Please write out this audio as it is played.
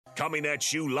Coming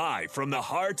at you live from the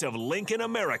heart of Lincoln,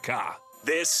 America.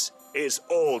 This is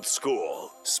Old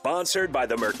School, sponsored by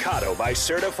the Mercado by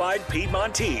Certified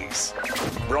Piedmontese.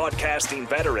 Broadcasting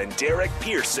veteran Derek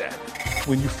Pearson.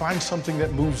 When you find something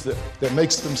that moves them, that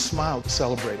makes them smile,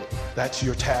 celebrate it. That's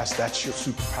your task. That's your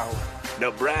superpower.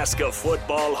 Nebraska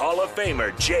Football Hall of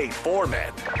Famer Jay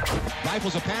Foreman.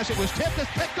 Rifles a pass. It was tipped.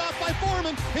 It's picked off by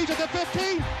Foreman. He's at the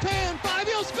 15, 10, 5.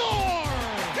 He'll score!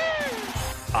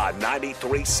 On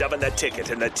 93.7 The Ticket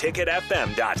and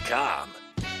theticketfm.com.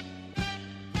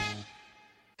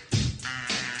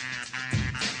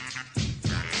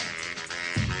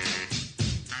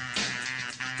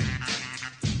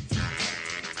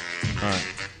 All right,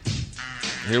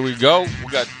 here we go.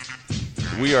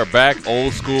 We are back,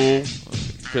 Old School,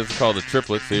 because it's called the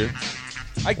triplets here.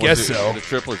 I guess so. The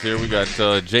triplets here. We got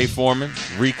Jay Foreman,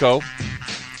 Rico.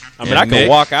 I mean, I can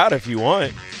walk out if you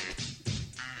want.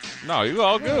 No, you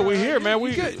all good. We here, man.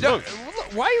 We look.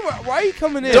 Why are you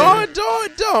coming in? Don't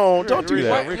do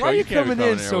that. Why are you coming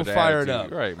in so fired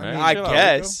up? Right, man. I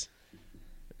guess.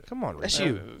 Come on, That's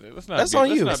you. That's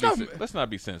on you. Let's not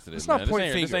be sensitive. Let's not man.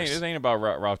 point This fingers. ain't about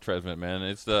Ralph Tresvant, man.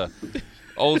 It's the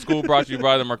Old School brought to you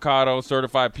by the Mercado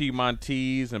Certified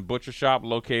Piedmontese and Butcher Shop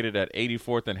located at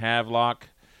 84th and Havelock.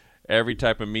 Every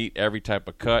type of meat, every type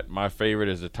of cut. My favorite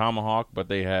is the tomahawk, but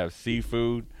they have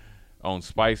seafood on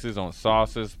spices, on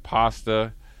sauces,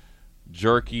 pasta,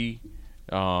 jerky,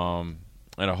 and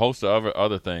a host of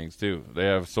other things, too. They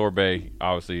have sorbet,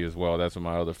 obviously, as well. That's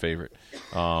my other favorite.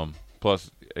 Plus,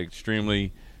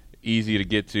 extremely easy to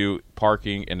get to.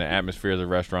 Parking and the atmosphere of the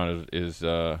restaurant is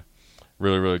really,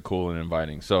 really cool and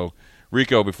inviting. So,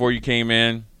 Rico, before you came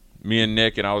in, me and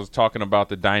Nick, and I was talking about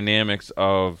the dynamics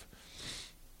of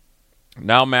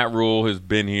now Matt Rule has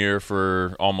been here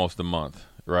for almost a month,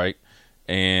 right?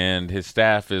 And his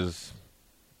staff is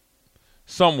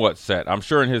somewhat set. I'm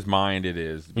sure in his mind it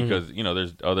is because, you know,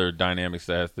 there's other dynamics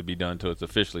that has to be done till it's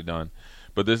officially done.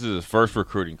 But this is his first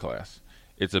recruiting class.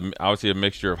 It's obviously a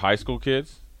mixture of high school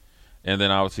kids and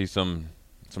then obviously some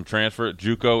transfer,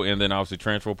 JUCO, and then obviously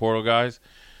transfer portal guys.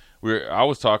 I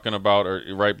was talking about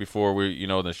right before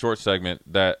in the short segment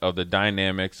that of the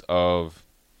dynamics of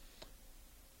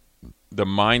the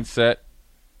mindset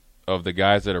of the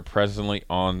guys that are presently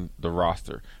on the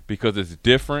roster, because it's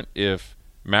different if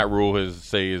Matt Rule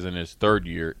is in his third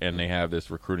year and they have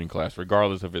this recruiting class,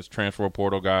 regardless if it's transfer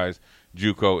portal guys,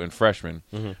 JUCO, and freshmen,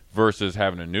 versus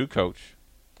having a new coach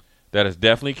that has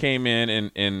definitely came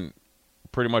in and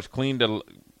pretty much cleaned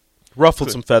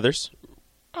Ruffled some feathers.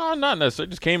 Oh, not necessarily.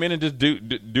 Just came in and just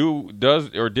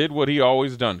did what he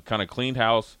always done. Kind of cleaned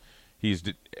house. He's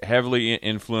heavily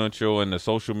influential in the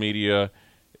social media.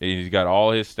 He's got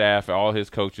all his staff, all his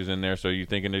coaches in there. So you're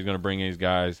thinking he's going to bring in these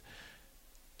guys.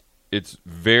 It's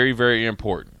very, very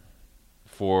important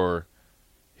for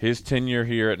his tenure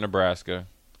here at Nebraska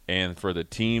and for the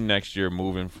team next year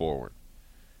moving forward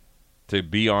to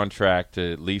be on track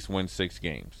to at least win 6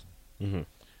 games.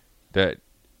 That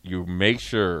you make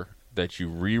sure that you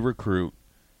re-recruit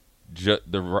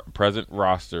the present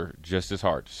roster just as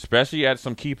hard, especially at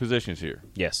some key positions here.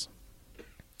 Yes.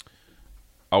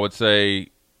 I would say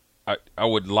I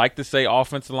would like to say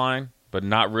offensive line, but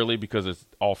not really because it's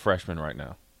all freshmen right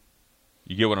now.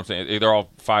 You get what I'm saying? They're all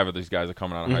 5 of these guys are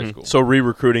coming out of high school. So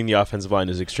re-recruiting the offensive line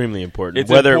is extremely important. It's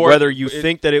whether important. whether you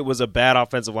think that it was a bad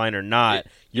offensive line or not,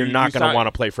 you're not going to want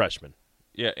to play freshmen.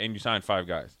 Yeah, and you signed 5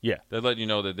 guys. Yeah. They let you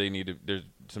know that they need to. There's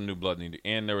some new blood needed,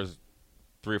 and there was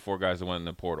 3 or 4 guys that went in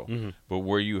the portal. But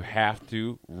where you have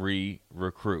to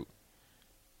re-recruit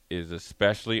is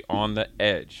especially on the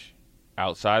edge,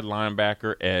 outside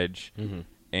linebacker edge,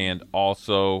 and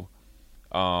also,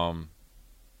 I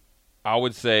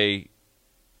would say,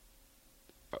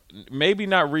 maybe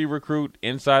not re-recruit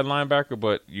inside linebacker,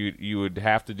 but you would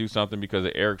have to do something because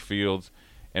of Eric Fields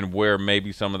and where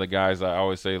maybe some of the guys I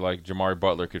always say like Jamari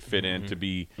Butler could fit in to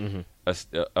be a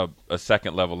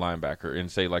second-level linebacker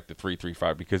and say like the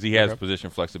 3-3-5 because he has position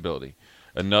flexibility.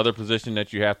 Another position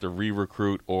that you have to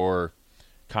re-recruit or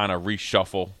kind of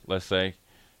reshuffle, let's say,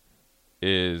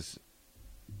 is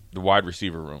the wide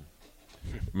receiver room.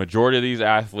 Majority of these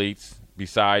athletes,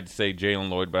 besides, say, Jalen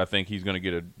Lloyd, but I think he's going to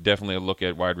get definitely a look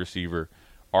at wide receiver,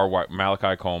 are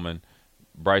Malachi Coleman,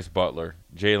 Bryce Butler,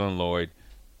 Jalen Lloyd,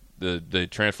 the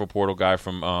transfer portal guy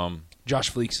from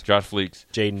Josh Fleeks,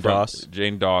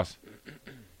 Jaden Doss,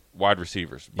 wide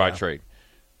receivers by trade.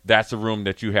 That's a room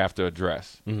that you have to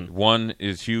address. One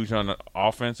is huge on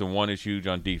offense and one is huge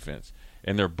on defense.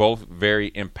 And they're both very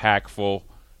impactful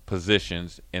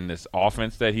positions in this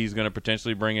offense that he's going to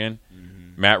potentially bring in.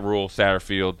 Matt Rule,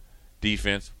 Satterfield,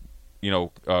 defense,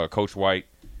 Coach White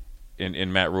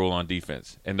in Matt Rule on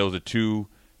defense, and those are two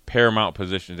paramount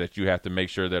positions that you have to make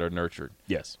sure that are nurtured.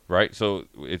 Yes. Right? So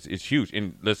it's huge.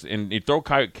 And you throw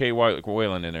K.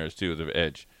 Whalen in there too as an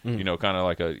edge. You know, kind of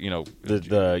like a, you know. The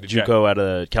JUCO out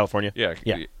of California. Yeah.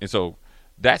 And so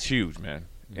that's huge, man.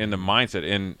 And the mindset.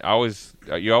 And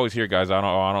you always hear guys, I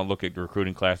don't look at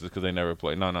recruiting classes because they never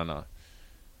play. No.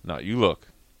 No, you look.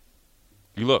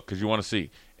 You look because you want to see.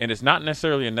 And it's not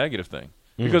necessarily a negative thing.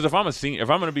 Because if I'm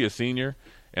going to be a senior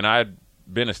and I'd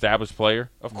been an established player,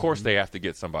 of course they have to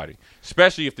get somebody,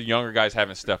 especially if the younger guys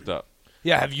haven't stepped up.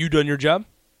 Yeah, have you done your job?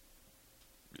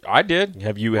 I did.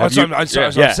 Have you developed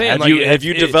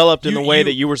in the way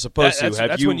that you were supposed to?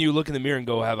 That's when you look in the mirror and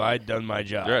go, "Have I done my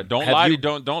job?" Yeah, don't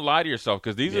lie to yourself,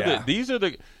 because these are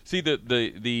the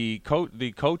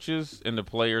coaches and the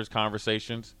players'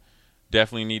 conversations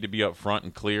definitely need to be up front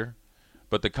and clear,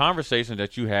 but the conversation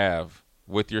that you have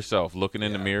with yourself, looking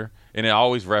in the mirror, and it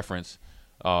always reference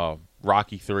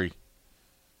Rocky 3.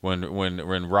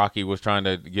 When Rocky was trying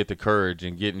to get the courage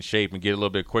and get in shape and get a little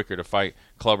bit quicker to fight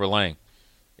Clubber Lang.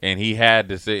 And he had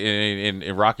to say,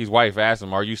 and Rocky's wife asked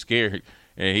him, "Are you scared?"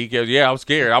 And he goes, "Yeah, I'm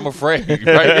scared. I'm afraid." Right?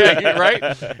 Yeah,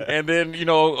 right? And then,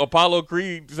 Apollo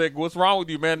Creed said, "What's wrong with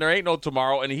you, man? There ain't no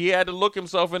tomorrow." And he had to look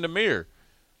himself in the mirror.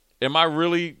 Am I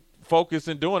really focused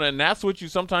in doing it? And that's what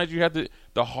sometimes you have to,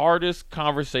 the hardest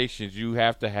conversations you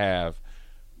have to have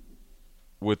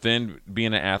within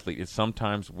being an athlete is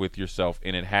sometimes with yourself,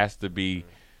 and it has to be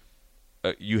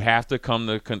you have to come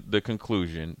to the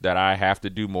conclusion that I have to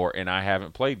do more and I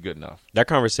haven't played good enough. That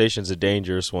conversation's a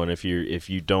dangerous one if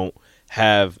you don't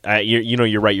have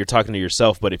you're right, you're talking to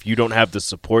yourself, but if you don't have the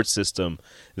support system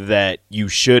that you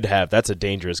should have, that's a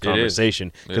dangerous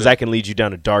conversation, because that can lead you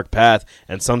down a dark path,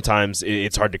 and sometimes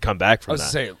it's hard to come back from that. I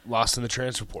was going to say, lost in the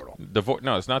transfer portal.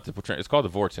 No, it's not it's called the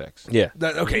vortex. Yeah.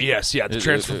 The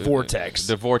transfer vortex.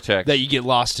 The vortex. That you get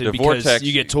lost in because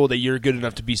you get told that you're good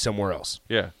enough to be somewhere else.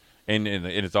 Yeah. And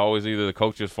it's always either the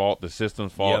coach's fault, the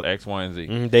system's fault, X, Y, and Z.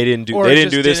 They didn't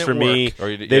do this for me.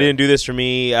 They didn't do this for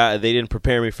me. They didn't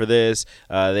prepare me for this.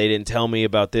 They didn't tell me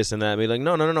about this and that. Be like,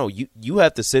 no. You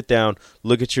have to sit down,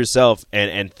 look at yourself,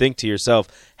 and think to yourself,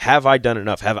 have I done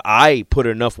enough? Have I put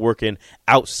enough work in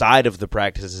outside of the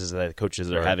practices that the coaches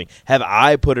are having? Have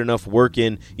I put enough work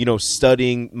in,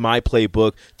 studying my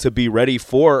playbook to be ready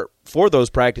for those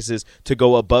practices, to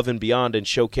go above and beyond and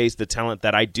showcase the talent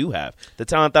that I do have, the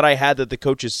talent that I had that the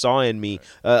coaches saw in me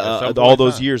all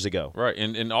those years ago. Right,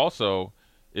 and also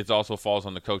it also falls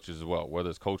on the coaches as well, whether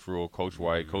it's Coach Rule, Coach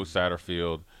White, Coach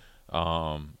Satterfield,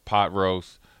 Pot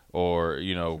Roast, or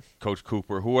Coach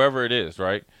Cooper, whoever it is,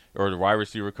 right, or the wide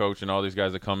receiver coach and all these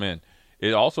guys that come in.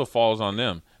 It also falls on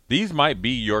them. These might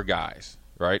be your guys,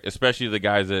 right, especially the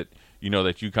guys that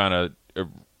that you kind of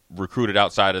recruited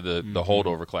outside of the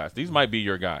holdover class. These might be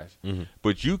your guys.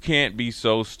 But you can't be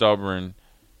so stubborn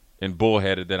and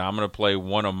bullheaded that I'm going to play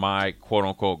one of my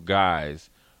quote-unquote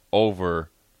guys over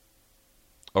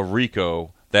a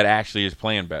Rico that actually is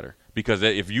playing better. Because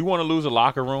if you want to lose a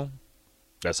locker room,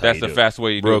 that's the fast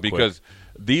way you do it. Because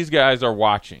these guys are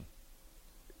watching.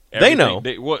 Everything.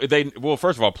 They know. Well,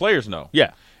 first of all, players know.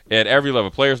 Yeah. At every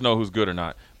level, players know who's good or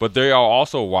not. But they are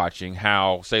also watching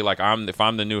how, say, like if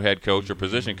I'm the new head coach or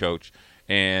position coach,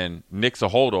 and Nick's a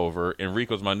holdover and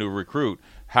Rico's my new recruit,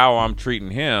 how I'm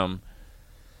treating him.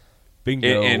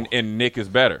 Bingo. And Nick is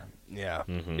better. Yeah,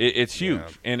 it's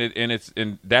huge,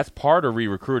 and that's part of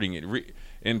re-recruiting.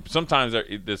 And sometimes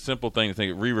the simple thing to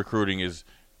think re-recruiting is,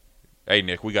 hey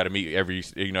Nick, we got to meet every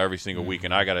single week,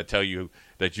 and I got to tell you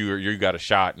that you got a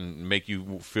shot and make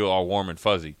you feel all warm and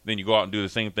fuzzy. Then you go out and do the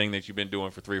same thing that you've been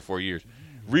doing for 3 or 4 years.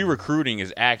 Re-recruiting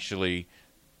is actually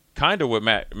kind of what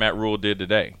Matt Rule did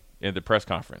today in the press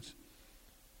conference.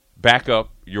 Back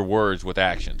up your words with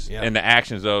actions, and the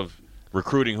actions of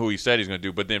recruiting who he said he's going to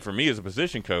do. But then for me as a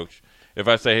position coach, if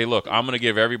I say, hey, look, I'm going to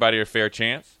give everybody a fair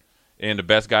chance, and the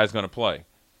best guy's going to play,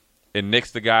 and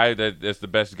Nick's the guy that's the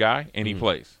best guy, and he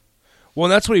plays. Well,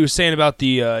 and that's what he was saying about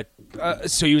the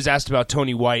so he was asked about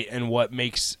Tony White and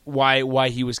why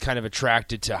he was kind of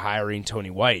attracted to hiring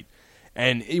Tony White.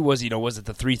 And it was, was it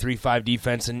the 3-3-5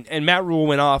 defense? And Matt Rule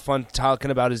went off on talking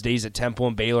about his days at Temple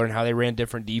and Baylor and how they ran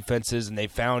different defenses and they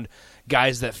found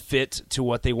guys that fit to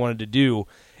what they wanted to do.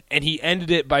 And he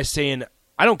ended it by saying,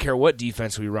 I don't care what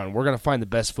defense we run, we're going to find the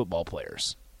best football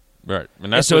players. Right.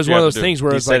 And so it's one of those things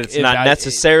where it's not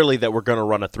necessarily that we're going to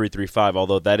run a 3-3-5,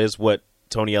 although that is what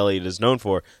Tony Elliott is known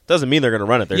for. Doesn't mean they're going to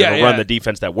run it. They're going to run the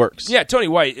defense that works. Yeah, Tony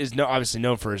White is obviously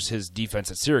known for his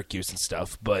defense at Syracuse and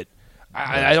stuff, but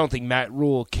I don't think Matt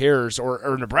Rule cares,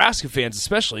 or Nebraska fans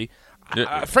especially.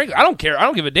 Frankly, I don't care. I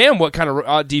don't give a damn what kind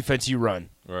of defense you run.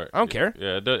 Right. I don't care.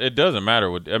 Yeah, it doesn't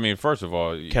matter. First of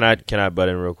all, can I butt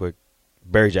in real quick?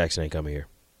 Barry Jackson ain't coming here.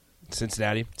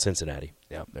 Cincinnati.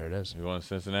 Yep, there it is. You want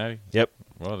Cincinnati? Yep.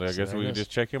 Well, I guess we can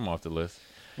just check him off the list.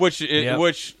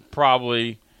 Which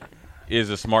probably is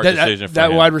a smart decision for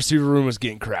that him. wide receiver room was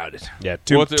getting crowded. Yeah,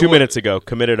 two minutes ago,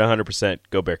 committed 100%.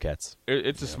 Go Bearcats.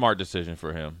 It's a smart decision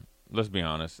for him. Let's be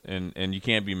honest, and you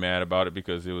can't be mad about it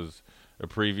because it was a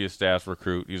previous staff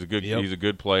recruit. He's a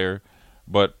good player,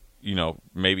 but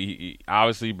maybe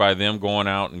obviously by them going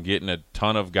out and getting a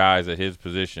ton of guys at his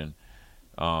position,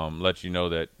 lets you know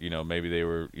that maybe they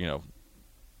were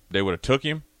they would have took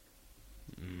him,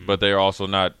 but they're also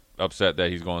not upset that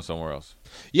he's going somewhere else.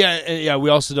 Yeah. We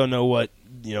also don't know what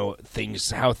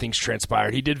how things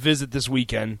transpired. He did visit this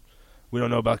weekend. We don't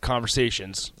know about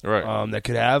conversations that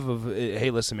could have of, hey,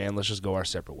 listen, man, let's just go our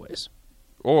separate ways.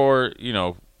 Or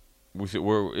we'll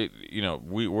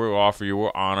offer you,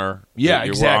 we'll honor,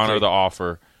 exactly. We'll honor the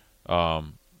offer,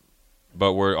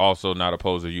 but we're also not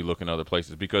opposed to you looking other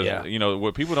places because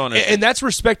what people don't understand, and that's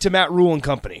respect to Matt Rule and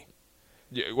company.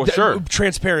 Yeah, well, sure.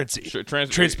 Transparency.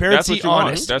 Transparency,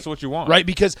 honest. That's what you want. Right,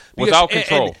 because without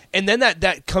control. And then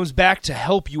that comes back to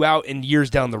help you out in years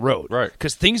down the road. Right.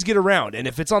 Because things get around. And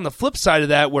if it's on the flip side of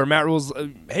that where Matt Rule's,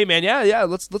 hey, man,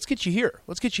 let's get you here.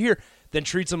 Let's get you here. Then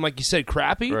treats them, like you said,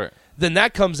 crappy. Right. Then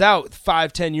that comes out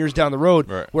 5-10 years down the road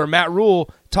where Matt Rule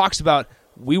talks about,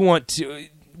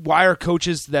 why are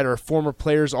coaches that are former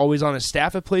players always on his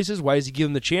staff at places? Why does he give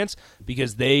them the chance?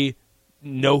 Because they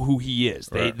know who he is.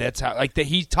 That's how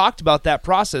he talked about that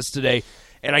process today,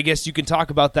 and I guess you can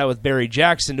talk about that with Barry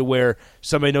Jackson to where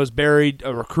somebody knows Barry,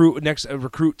 a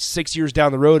recruit 6 years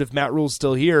down the road, if Matt Rule's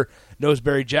still here, knows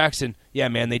Barry Jackson. Yeah,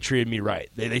 man, they treated me right.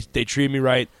 They treated me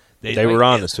right. They were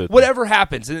honest with whatever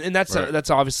happens, and that's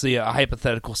obviously a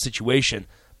hypothetical situation,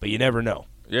 but you never know.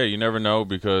 Yeah, you never know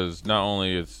because not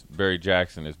only is Barry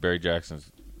Jackson, it's Barry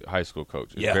Jackson's high school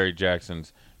coach. It's Barry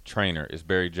Jackson's trainer. It's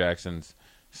Barry Jackson's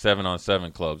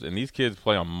 7-on-7 clubs, and these kids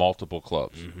play on multiple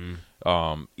clubs,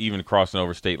 even crossing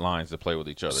over state lines to play with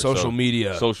each other. Social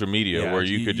media, where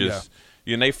you could just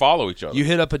and they follow each other. You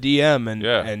hit up a DM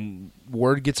and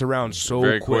word gets around so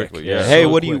very quick. quickly. Yeah. Hey,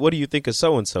 what do you think of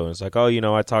so and so? It's like, oh,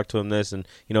 I talked to him this, and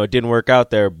it didn't work out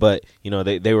there, but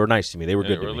they were nice to me. They were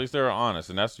good to me. Or at least they were honest,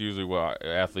 and that's usually what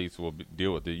athletes will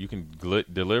deal with. You can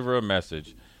deliver a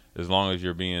message as long as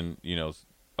you're being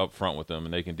up front with them,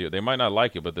 and they can deal. They might not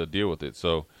like it, but they'll deal with it.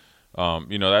 So,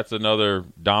 that's another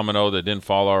domino that didn't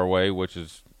fall our way, which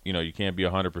is, you can't be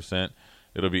 100%.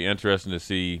 It'll be interesting to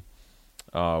see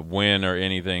when or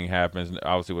anything happens,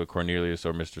 obviously with Cornelius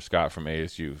or Mr. Scott from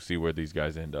ASU, see where these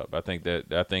guys end up. I think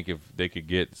if they could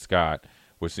get Scott,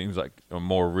 which seems like a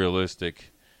more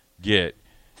realistic get,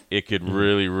 it could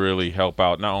really, really help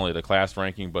out not only the class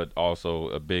ranking, but also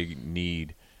a big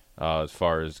need as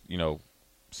far as,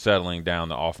 settling down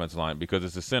the offensive line because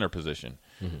it's a center position.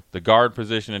 The guard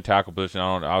position and tackle position,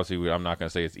 I'm not going to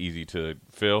say it's easy to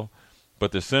fill,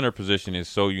 but the center position is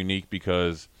so unique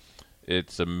because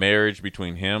it's a marriage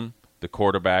between him, the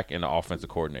quarterback, and the offensive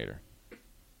coordinator.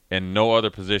 And no other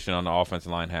position on the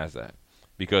offensive line has that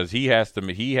because he has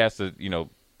to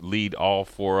lead all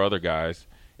four other guys,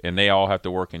 and they all have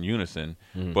to work in unison.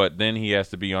 But then he has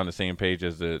to be on the same page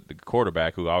as the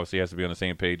quarterback, who obviously has to be on the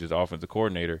same page as the offensive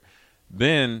coordinator.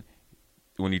 Then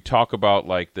when you talk about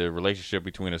like the relationship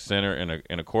between a center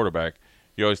and a quarterback,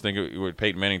 you always think of what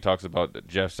Peyton Manning talks about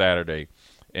Jeff Saturday,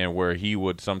 and where he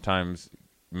would sometimes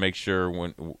make sure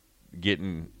when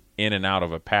getting in and out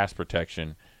of a pass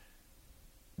protection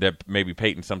that maybe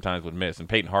Peyton sometimes would miss, and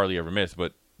Peyton hardly ever missed,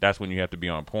 but that's when you have to be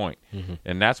on point.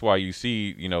 And that's why you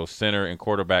see, center and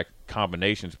quarterback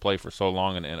combinations play for so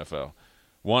long in the NFL.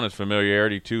 One is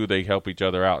familiarity, two, they help each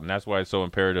other out, and that's why it's so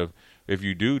imperative if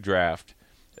you do draft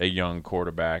a young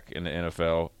quarterback in the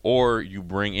NFL or you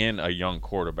bring in a young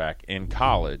quarterback in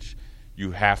college,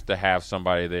 you have to have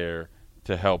somebody there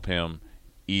to help him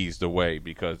ease the way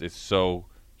because it's so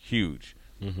huge.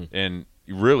 And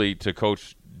really, to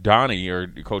Coach Donnie or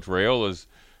Coach Raiola's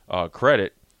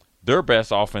credit, their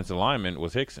best offensive lineman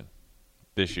was Hickson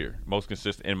this year. Most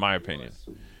consistent, in my opinion,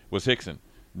 was Hickson.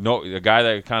 No, a guy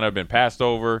that kind of been passed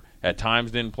over at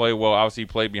times didn't play well. Obviously, he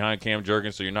played behind Cam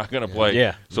Jurgens, so you're not going to play.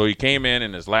 Yeah. So he came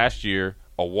in his last year,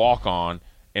 a walk-on,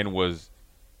 and was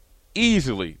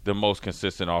easily the most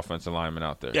consistent offensive lineman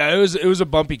out there. Yeah, it was a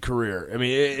bumpy career. I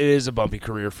mean, it is a bumpy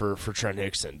career for Trent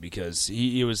Hickson because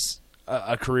he was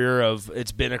a career of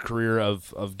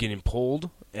getting pulled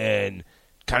and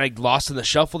kind of lost in the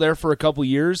shuffle there for a couple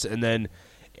years, and then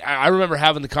I remember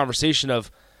having the conversation of,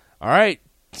 all right,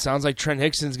 sounds like Trent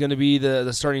Hickson's going to be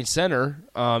the starting center,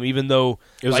 even though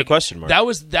it was a question mark. That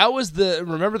was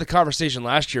remember the conversation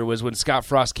last year was when Scott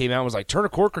Frost came out and was like, Turner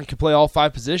Corcoran can play all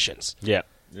 5 positions. Yeah.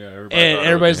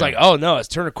 Everybody's like, oh, no, is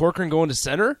Turner Corcoran going to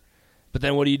center? But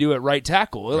then what do you do at right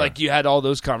tackle? Yeah. Like, you had all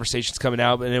those conversations coming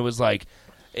out, and it was like,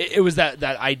 it was that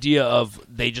idea of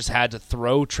they just had to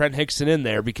throw Trent Hickson in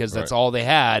there because that's all they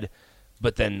had.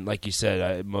 But then, like you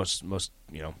said, most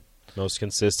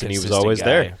consistent. He was always guy.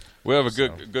 there. We have a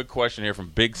good question here from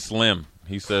Big Slim.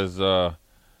 He says,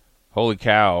 "Holy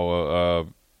cow,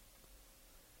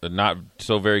 a not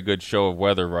so very good show of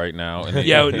weather right now."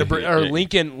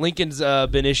 Lincoln's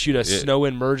been issued a snow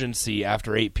emergency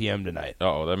after 8 p.m. tonight.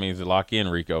 Oh, that means lock in,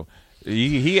 Rico.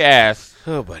 He asked,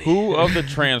 who of the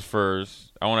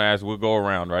transfers? I want to ask. We'll go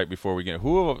around right before we get.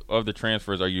 Who of the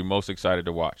transfers are you most excited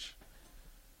to watch?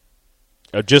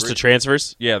 Just the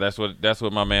transfers? Yeah, that's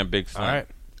what my man Big Slim. All right.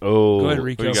 Oh, go ahead,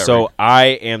 Rico. So Rico? I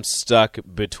am stuck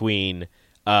between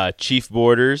Chief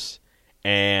Borders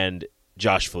and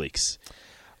Josh Fleeks.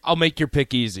 I'll make your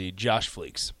pick easy. Josh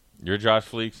Fleeks. You're Josh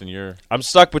Fleeks, and you're. I'm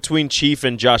stuck between Chief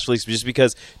and Josh Fleeks just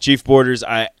because Chief Borders,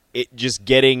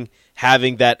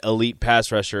 having that elite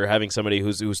pass rusher, having somebody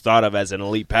who's thought of as an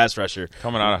elite pass rusher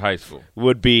coming out of high school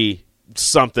would be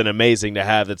something amazing to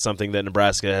have. That's something that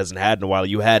Nebraska hasn't had in a while.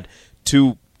 You had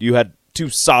two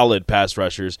solid pass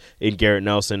rushers in Garrett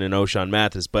Nelson and O'Shawn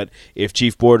Mathis, but if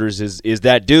Chief Borders is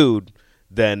that dude,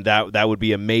 then that would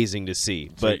be amazing to see.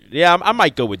 But yeah, I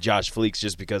might go with Josh Fleeks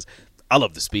just because I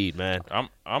love the speed, man. I'm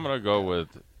gonna go with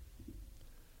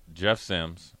Jeff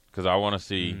Sims because I want to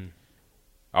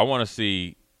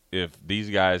see if these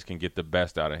guys can get the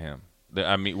best out of him.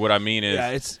 What I mean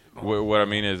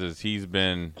is he's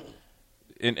been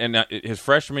in his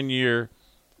freshman year.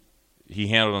 He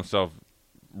handled himself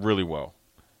really well,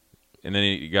 and then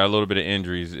he got a little bit of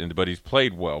injuries, but he's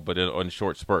played well, but on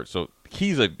short spurts. So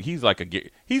he's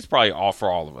probably all for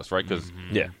all of us, right? Because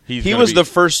he was the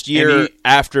first year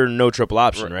after no triple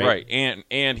option, right? Right,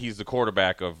 and he's the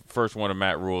quarterback of first one of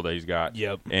Matt Rule that he's got.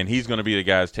 Yep, and he's going to be the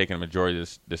guy that's taking the majority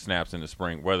of the snaps in the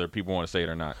spring, whether people want to say it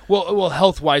or not. Well,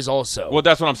 health wise also. Well,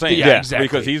 that's what I'm saying. Yeah, exactly.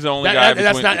 Because he's the only guy.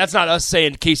 That's not us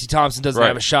saying Casey Thompson doesn't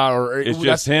have a shot, or it's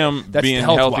just him being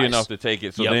healthy enough to take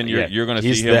it. So then you're going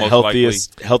to see him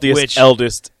most healthiest,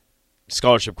 eldest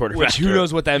scholarship quarterback. Which who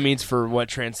knows what that means for what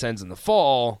transcends in the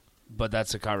fall. But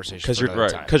that's a conversation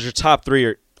because your top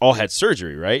 3 all had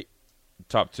surgery, right?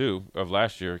 Top 2 of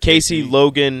last year. Casey,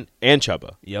 Logan, and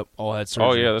Chubba. Yep, all had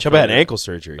surgery. Oh, yeah. Chubba had ankle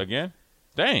surgery. Again?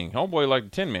 Dang, homeboy like the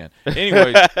Tin Man.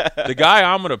 Anyway, the guy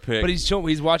I'm going to pick. But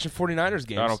he's watching 49ers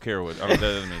games. I don't care what. That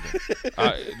doesn't mean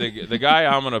that. The guy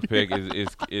I'm going to pick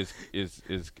is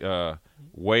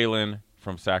Waylon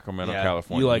from Sacramento,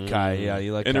 California. You like Kai. Yeah,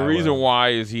 you like Kai. And the reason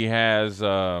why is he has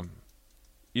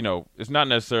it's not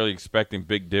necessarily expecting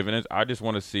big dividends. I just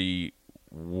want to see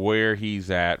where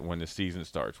he's at when the season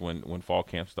starts, when fall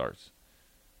camp starts,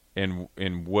 and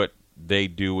what they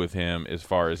do with him as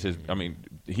far as his. I mean,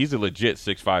 he's a legit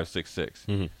 6'5", 6'6".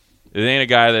 Mm-hmm. It ain't a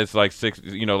guy that's like 6,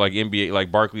 like NBA,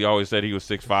 like Barkley always said he was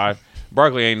 6'5".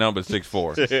 Barkley ain't nothing but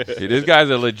 6'4". This guy's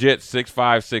a legit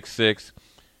 6'5",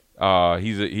 6'6".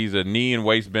 He's a knee and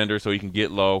waist bender, so he can get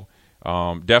low.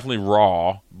 Definitely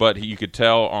raw, but you could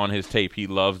tell on his tape he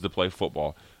loves to play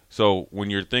football. So when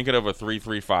you're thinking of a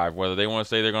 3-3-5, whether they want to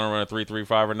say they're going to run a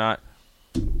 3-3-5 or not,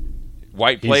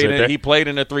 White played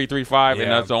in a 3-3-5,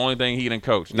 and that's the only thing he didn't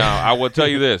coach. Now, I will tell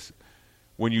you this.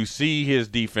 When you see his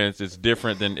defense, it's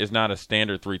different than – it's not a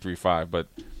standard 3-3-5, but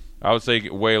I would say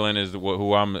Waylon is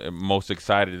who I'm most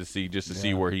excited to see, just to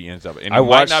see where he ends up. And it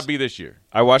might not be this year.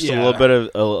 I watched a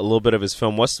little bit of his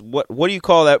film. What do you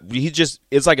call that?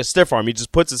 It's like a stiff arm. He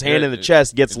just puts his hand in the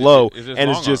chest, gets low, and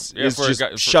it's just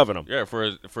shoving him. Yeah, for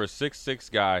a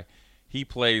 6'6" guy, he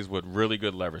plays with really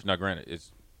good leverage. Now, granted,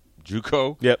 it's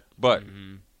JUCO. Yep. But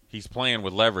he's playing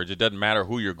with leverage. It doesn't matter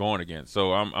who you're going against.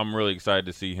 So I'm really excited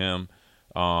to see him,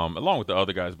 along with the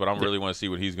other guys. But I really want to see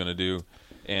what he's going to do.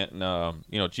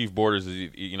 And Chief Borders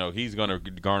is he's going to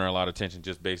garner a lot of attention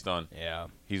just based on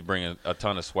he's bringing a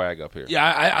ton of swag up here.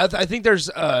 Yeah, I think there's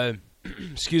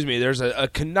there's a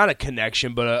not a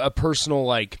connection but a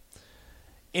personal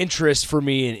interest for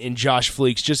me in Josh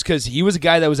Fleeks, just because he was a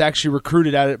guy that was actually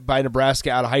recruited by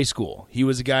Nebraska out of high school. He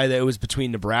was a guy that was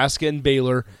between Nebraska and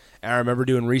Baylor, and I remember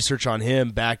doing research on him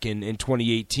back in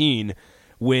 2018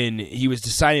 when he was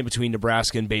deciding between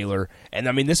Nebraska and Baylor. And,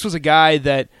 I mean, this was a guy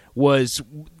that was,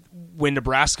 when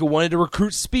Nebraska wanted to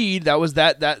recruit speed, that was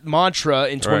that mantra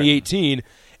in 2018, right.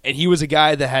 And he was a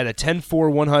guy that had a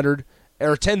 10.4 100,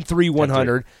 or 10.3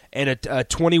 100, and a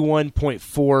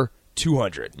 21.4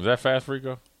 200. Was that fast,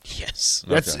 Rico? Yes.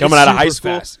 That's coming out of high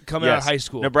school. Fast. Coming out of high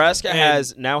school. Nebraska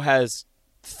has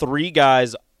 3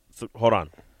 guys. Hold on.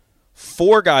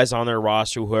 4 guys on their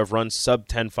roster who have run sub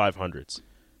 10 500s.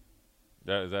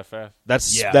 Is that fast?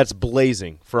 That's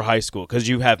blazing for high school because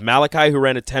you have Malachi who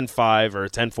ran a 10.5 or a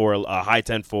 10.4, a high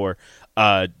 10.4.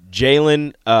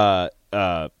 Jalen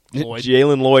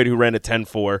Lloyd who ran a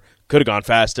 10.4, could have gone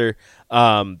faster.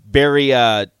 Barry,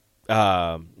 not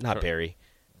Barry,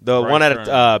 the Bryce one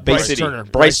Turner. at Bay Bryce City. Turner.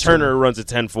 Bryce Turner runs a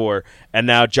 10.4, and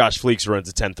now Josh Fleeks runs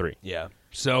a 10.3. Yeah.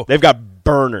 So they've got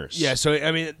burners. Yeah. So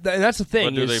I mean, and that's the thing.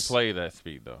 But do they play that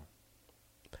speed though?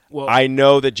 Well, I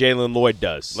know that Jalen Lloyd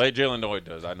does. Jalen Lloyd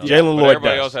does. I know. Jalen But Lloyd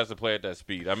everybody does. else has to play at that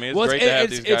speed. I mean, it's Well, great to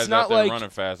have it's these guys not out there like- running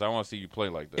fast. I want to see you play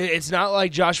like that. It's not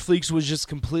like Josh Fleeks was just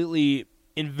completely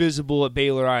invisible at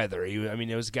Baylor either. I mean,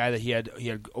 it was a guy that he had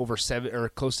over 7 or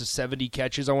close to 70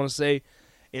 catches, I want to say,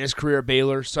 in his career at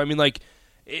Baylor. So I mean, like,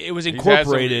 it was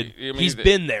incorporated. He's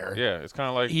been there. Yeah, it's kind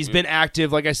of like He's been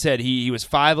active. Like I said, he was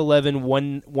 5'11",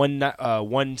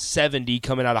 170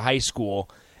 coming out of high school.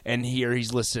 And here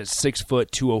he's listed at 6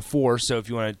 foot 204. So if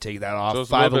you want to take that off, so it's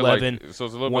 5'11", so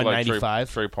it's a little bit 195. like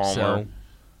Trey Palmer.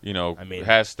 So,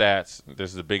 has stats.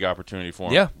 This is a big opportunity for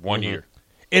him. Yeah. 1 year.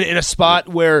 In a spot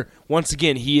where, once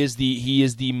again, he is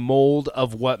the mold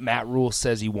of what Matt Rule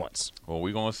says he wants. Well,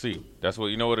 we're gonna see. That's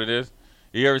what what it is.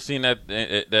 You ever seen that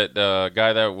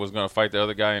guy that was gonna fight the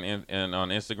other guy on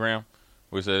Instagram?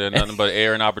 We said there's nothing but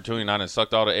air and opportunity. And I done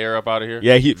sucked all the air up out of here.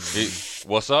 Yeah,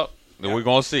 what's up? We're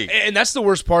gonna see. And that's the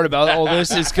worst part about all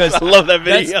this is because I love that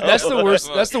video. That's the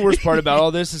worst. That's the worst part about all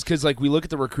this is because like we look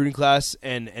at the recruiting class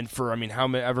and for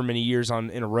however many years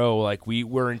in a row, like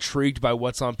we're intrigued by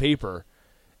what's on paper,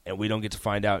 and we don't get to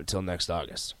find out until next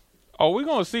August. Oh, we're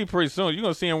gonna see pretty soon. You're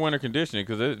gonna see in winter conditioning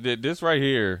because this right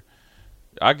here,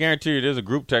 I guarantee you, there's a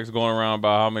group text going around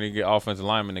about how many offensive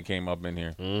linemen that came up in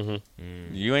here.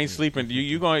 Mm-hmm. You ain't sleeping.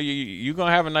 You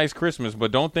gonna have a nice Christmas,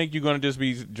 but don't think you're gonna just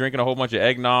be drinking a whole bunch of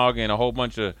eggnog and a whole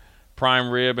bunch of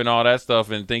prime rib and all that stuff,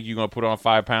 and think you're gonna put on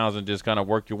 5 pounds and just kind of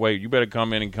work your way. You better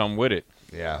come in and come with it.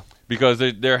 Yeah, because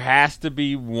there has to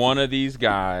be one of these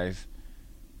guys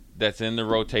that's in the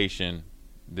rotation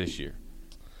this year.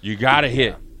 You gotta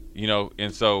hit,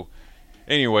 And so,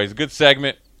 anyways, good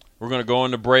segment. We're going to go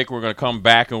into break. We're going to come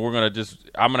back, and I'm going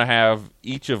to have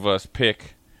each of us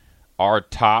pick our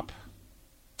top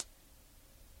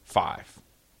 5.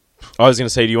 I was going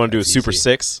to say, do you want to do a Super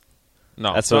 6?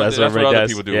 No. That's what other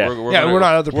people do. Yeah. We're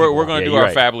not other people. We're going to do our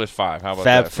Fabulous 5. How about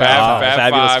that?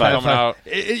 Fabulous 5 coming out.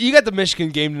 You got the Michigan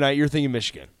game tonight. You're thinking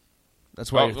Michigan.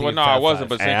 That's why you're thinking I wasn't,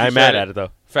 but I'm mad at it, though.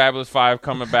 Fabulous 5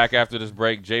 coming back after this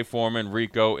break. Jay Foreman,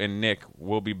 Rico, and Nick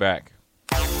will be back.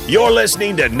 You're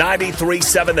listening to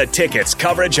 93.7 The Ticket's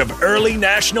coverage of early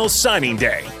National Signing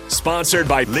Day, sponsored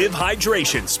by Live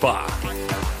Hydration Spa.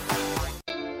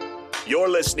 You're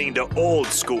listening to Old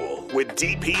School with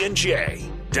DP and J.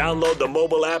 Download the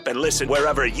mobile app and listen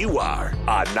wherever you are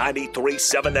on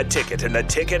 93.7 The Ticket and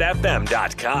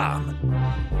theticketfm.com.